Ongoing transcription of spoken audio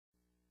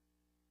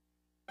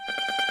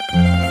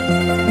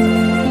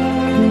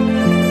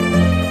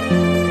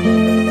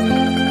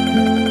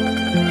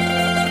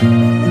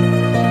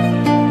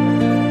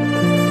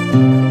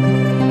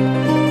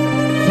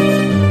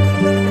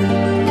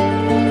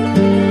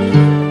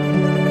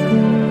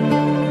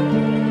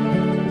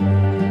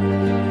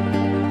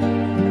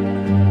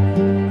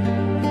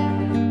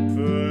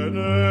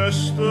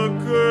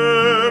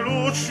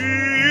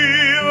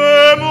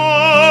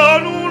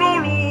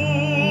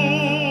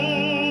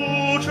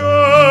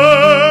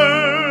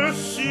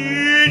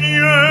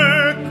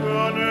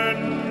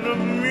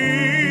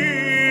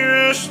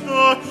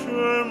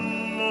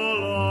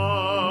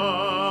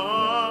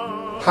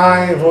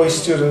Hi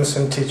voice students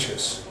and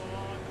teachers.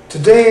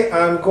 Today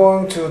I'm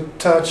going to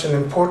touch an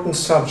important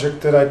subject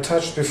that I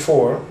touched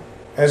before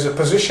as a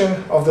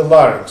position of the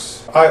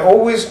larynx. I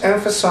always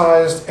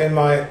emphasized in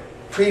my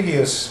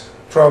previous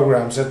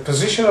programs that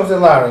position of the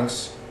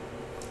larynx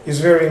is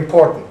very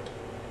important,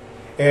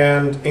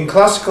 and in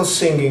classical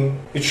singing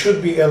it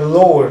should be a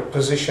lower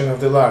position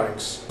of the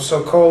larynx,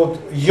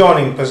 so-called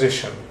yawning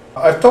position.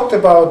 I've talked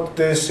about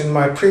this in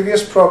my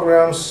previous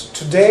programs.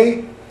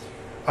 Today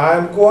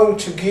I'm going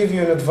to give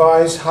you an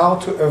advice how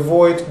to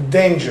avoid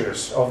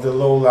dangers of the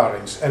low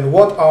larynx. And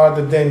what are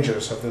the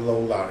dangers of the low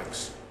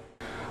larynx?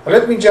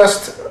 Let me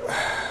just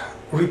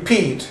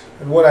repeat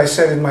what I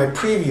said in my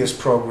previous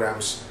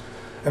programs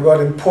about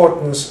the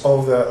importance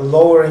of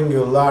lowering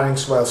your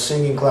larynx while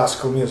singing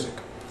classical music.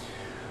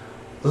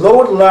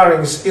 Lowered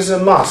larynx is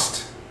a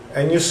must,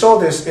 and you saw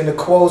this in the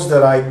quotes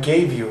that I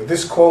gave you.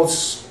 These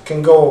quotes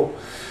can go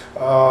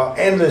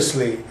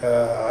endlessly.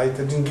 I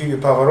didn't give you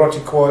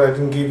Pavarotti quote, I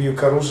didn't give you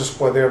Caruso's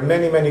quote. There are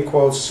many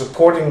quotes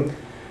supporting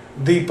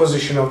the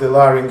position of the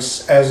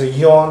larynx as a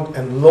yawned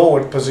and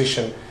lowered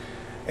position.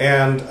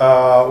 And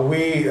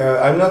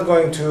I'm not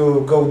going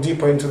to go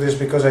deeper into this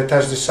because I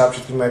touched this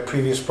subject in my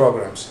previous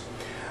programs.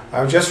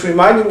 I'm just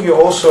reminding you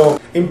also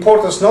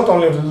importance not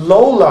only of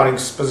low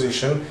larynx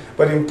position,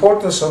 but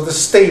importance of the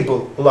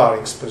stable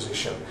larynx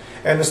position.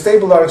 And the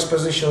stable larynx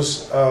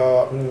positions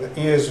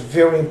is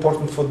very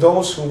important for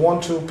those who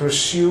want to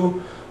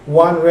pursue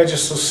one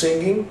register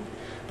singing,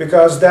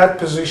 because that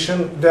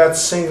position, that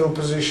single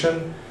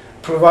position,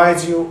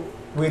 provides you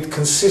with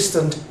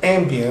consistent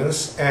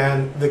ambience,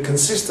 and the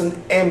consistent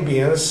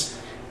ambience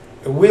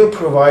will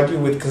provide you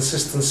with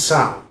consistent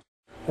sound.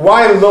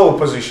 Why low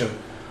position?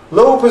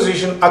 Low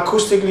position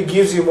acoustically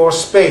gives you more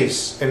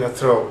space in the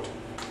throat,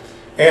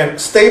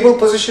 and stable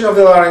position of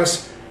the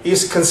larynx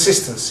is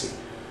consistency.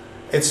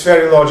 It's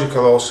very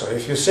logical also.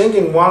 If you sing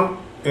in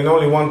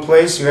only one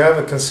place, you have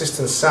a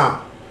consistent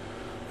sound.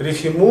 But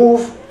if you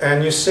move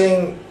and you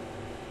sing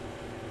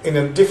in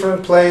a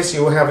different place,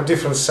 you will have a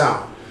different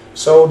sound.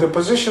 So the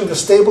position, the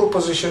stable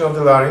position of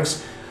the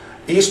larynx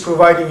is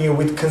providing you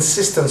with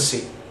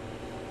consistency,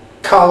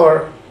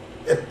 color,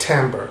 a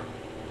timbre,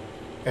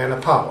 and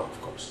a power,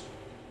 of course.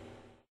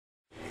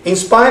 In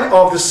spite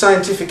of the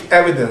scientific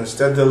evidence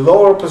that the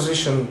lower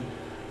position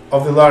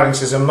of the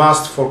larynx is a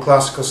must for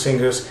classical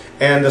singers,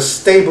 and the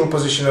stable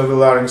position of the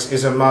larynx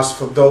is a must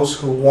for those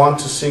who want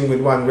to sing with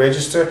one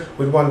register,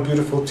 with one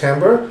beautiful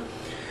timbre,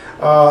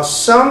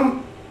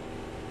 some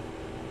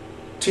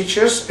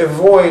teachers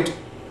avoid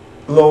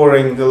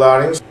lowering the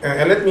larynx,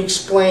 and let me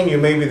explain you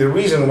maybe the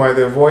reason why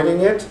they're avoiding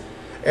it,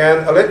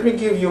 and let me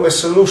give you a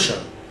solution,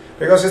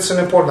 because it's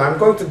an important. I'm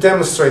going to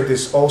demonstrate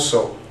this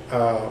also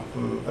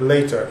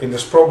later in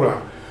this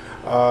program.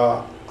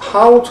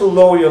 How to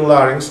lower your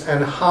larynx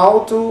and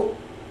how to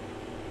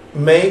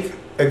make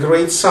a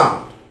great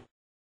sound.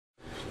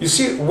 You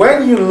see,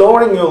 when you're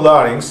lowering your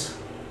larynx,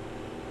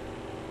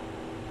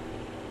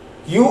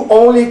 you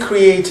only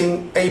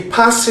creating a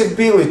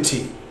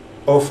possibility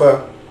of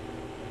a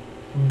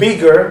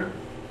bigger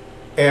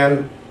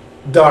and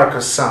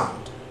darker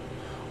sound.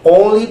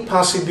 Only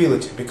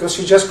possibility, because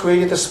you just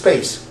created a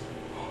space.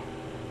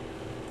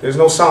 There's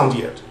no sound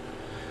yet.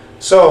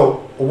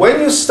 So when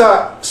you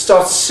start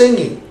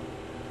singing,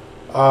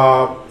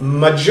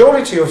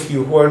 majority of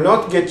you who are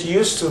not get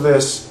used to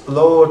this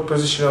lowered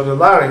position of the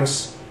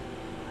larynx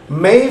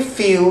may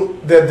feel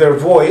that their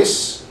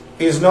voice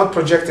is not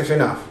projective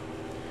enough,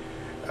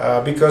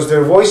 because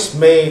their voice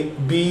may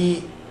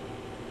be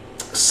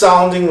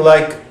sounding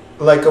like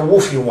a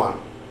woofy one,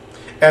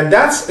 and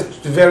that's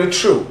very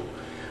true,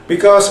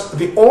 because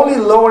the only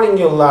lowering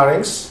your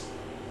larynx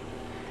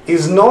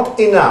is not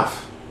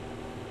enough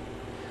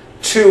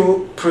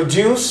to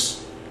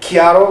produce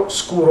chiaro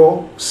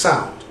scuro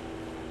sound,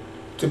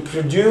 to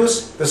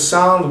produce the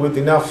sound with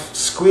enough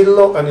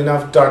squillo and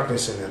enough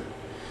darkness in it.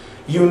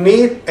 You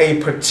need a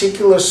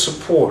particular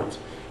support.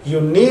 You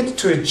need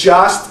to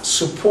adjust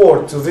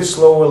support to this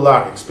lower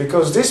larynx,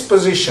 because this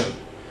position,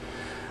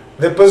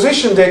 the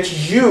position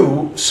that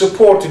you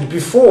supported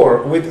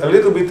before with a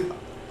little bit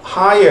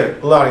higher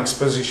larynx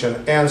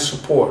position and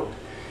support,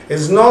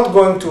 is not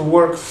going to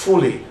work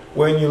fully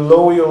when you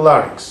lower your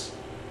larynx.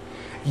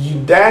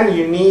 Then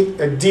you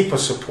need a deeper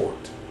support.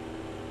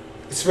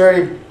 It's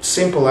very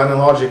simple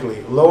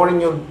analogically.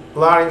 Lowering your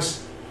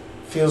larynx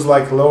feels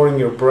like lowering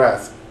your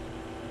breath,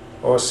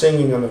 or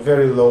singing on a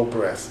very low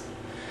breath.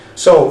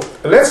 So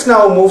let's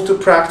now move to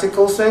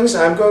practical things.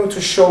 I'm going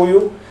to show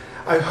you.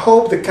 I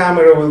hope the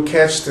camera will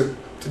catch the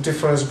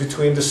difference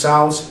between the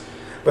sounds,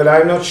 but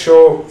I'm not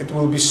sure it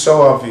will be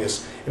so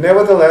obvious.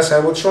 Nevertheless, I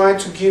will try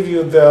to give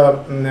you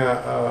the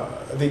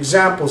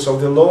examples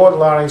of the lowered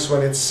larynx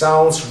when it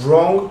sounds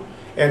wrong,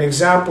 and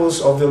examples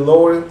of the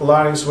lowered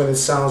larynx when it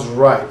sounds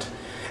right.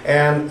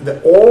 And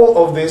all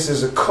of this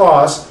is a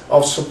cause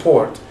of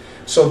support.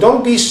 So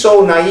don't be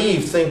so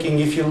naive thinking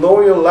if you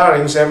lower your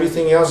larynx,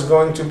 everything else is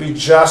going to be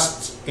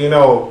just,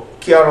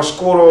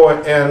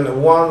 chiaroscuro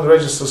and one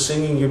register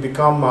singing, you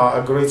become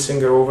a great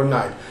singer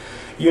overnight.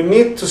 you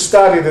need to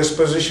study this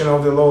position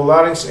of the low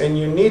larynx, and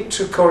you need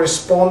to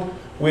correspond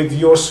with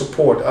your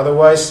support.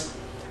 Otherwise,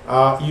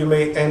 you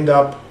may end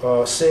up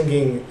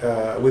singing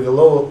with a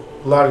low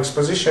larynx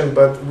position,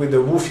 but with a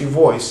woofy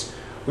voice,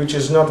 which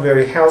is not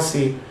very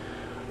healthy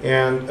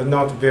and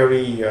not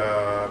very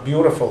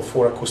beautiful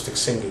for acoustic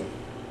singing.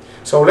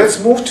 So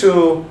let's move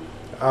to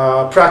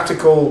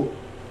practical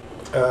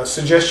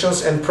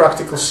suggestions and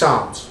practical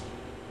sounds.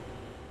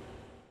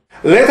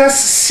 Let us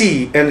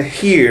see and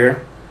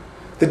hear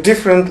the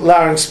different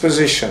larynx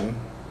position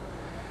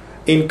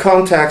in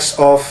context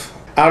of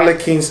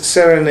Arlequin's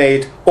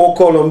serenade O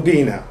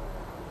Colombina.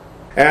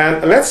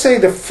 And let's say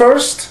the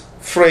first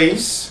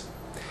phrase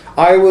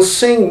I will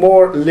sing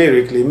more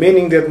lyrically,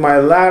 meaning that my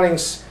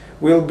larynx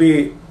will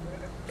be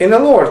in a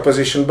lower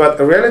position but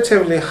a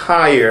relatively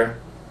higher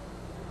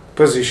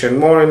position,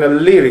 more in a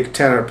lyric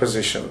tenor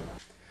position.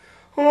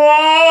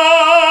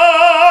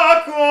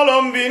 Ah,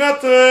 Colombina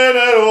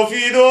tenero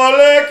fido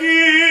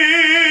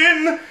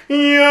Arlequin,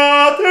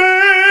 ya te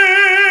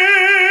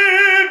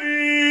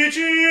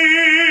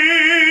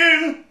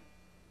vicin.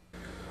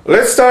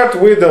 Let's start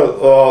with the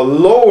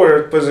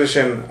lower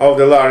position of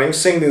the larynx,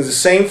 singing the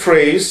same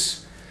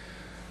phrase,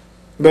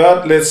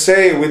 but let's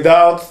say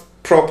without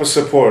proper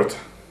support.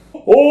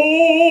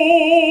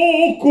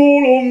 Oh,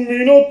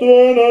 Colombina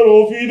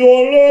tenero fido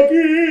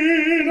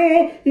Arlequin,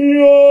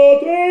 ya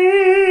te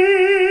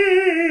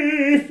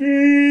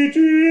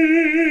vicin.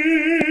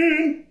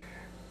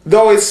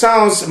 Though it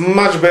sounds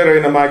much better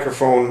in a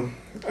microphone,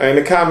 in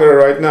the camera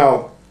right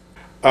now,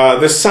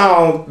 the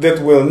sound that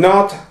will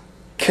not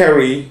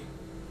carry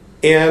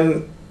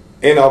in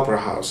opera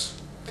house,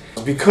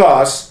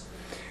 because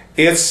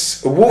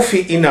it's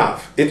woofy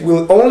enough. It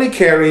will only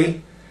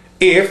carry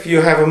if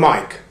you have a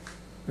mic.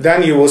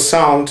 Then you will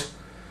sound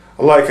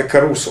like a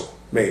caruso,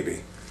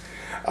 maybe.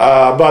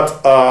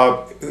 But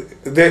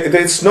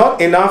there's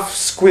not enough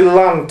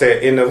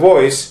squillante in a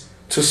voice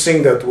to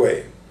sing that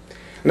way.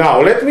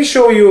 Now let me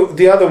show you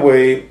the other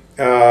way,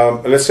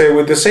 let's say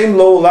with the same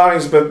low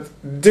larynx but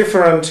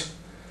different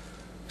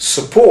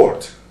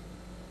support.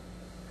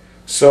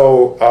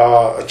 So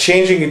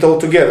changing it all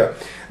together.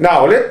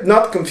 Now let's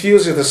not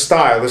confuse the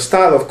style. The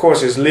style of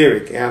course is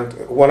lyric, and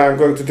what I'm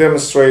going to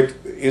demonstrate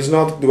is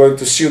not going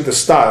to suit the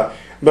style,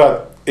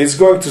 but it's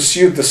going to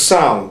suit the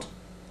sound.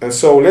 And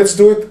so let's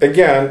do it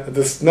again,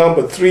 this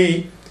number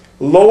 3,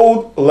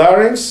 low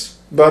larynx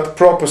but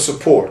proper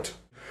support.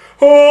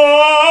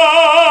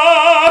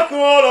 Ah,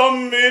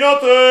 Colombina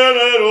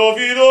tenero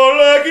fido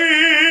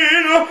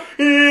Arlequin,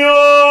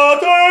 ya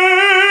te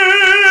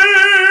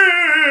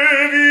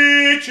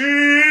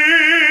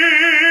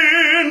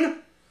vicin.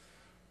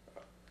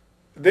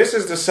 This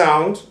is the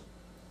sound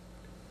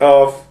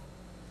of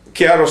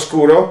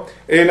chiaroscuro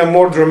in a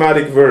more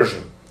dramatic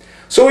version.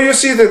 So you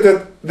see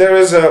that there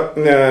is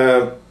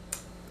a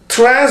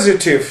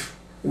transitive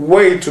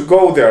way to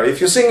go there. If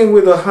you're singing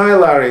with a high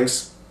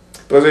larynx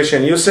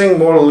position, you sing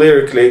more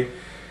lyrically,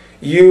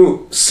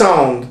 you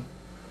sound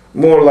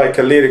more like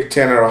a lyric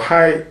tenor or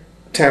high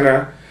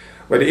tenor.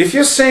 But if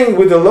you sing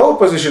with the low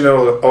position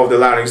of the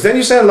larynx, then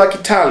you sound like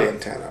Italian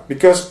tenor,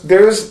 because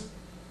there's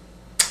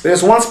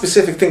one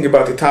specific thing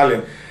about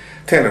Italian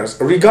tenors,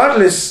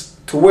 regardless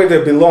to where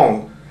they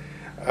belong,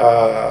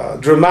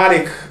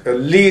 dramatic,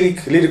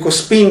 lyrico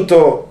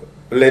spinto,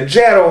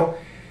 leggero,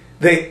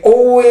 they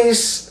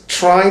always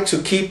try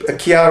to keep a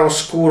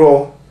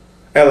chiaroscuro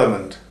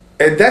element.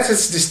 And that's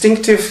its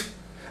distinctive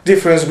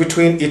difference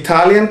between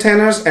Italian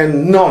tenors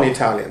and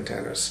non-Italian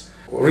tenors,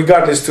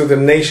 regardless to the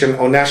nation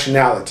or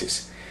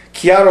nationalities.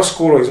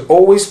 Chiaroscuro is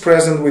always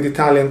present with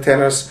Italian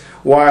tenors,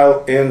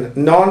 while in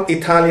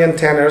non-Italian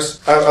tenors,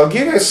 I'll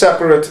give you a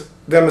separate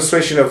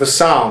demonstration of the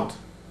sound,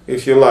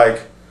 if you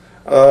like.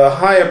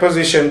 Higher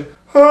position.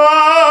 Ah,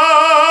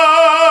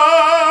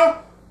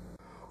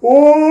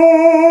 oh,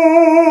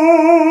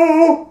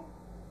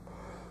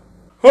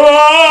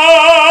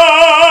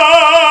 ah.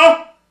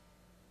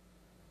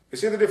 You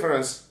see the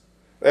difference?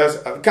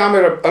 The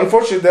camera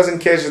unfortunately doesn't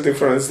catch the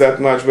difference that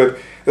much, but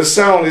the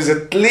sound is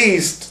at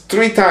least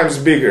 3 times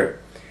bigger,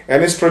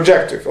 and it's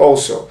projective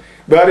also,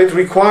 but it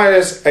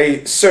requires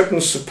a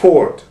certain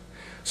support.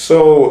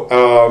 So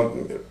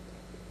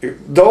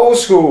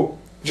those who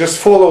just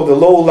follow the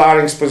low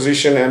larynx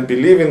position and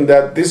believe in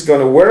that this is going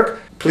to work,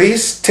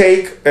 please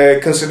take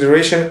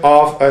consideration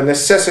of a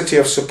necessity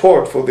of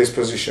support for this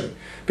position,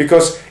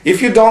 because if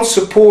you don't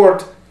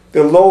support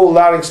the low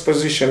larynx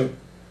position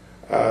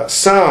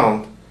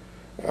sound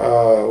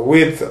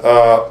with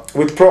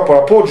proper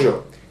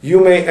appoggio, you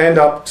may end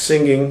up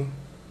singing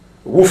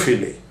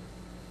woofily,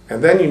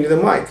 and then you need a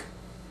mic.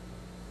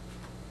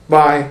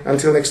 Bye,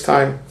 until next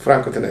time,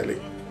 Franco Tenelli.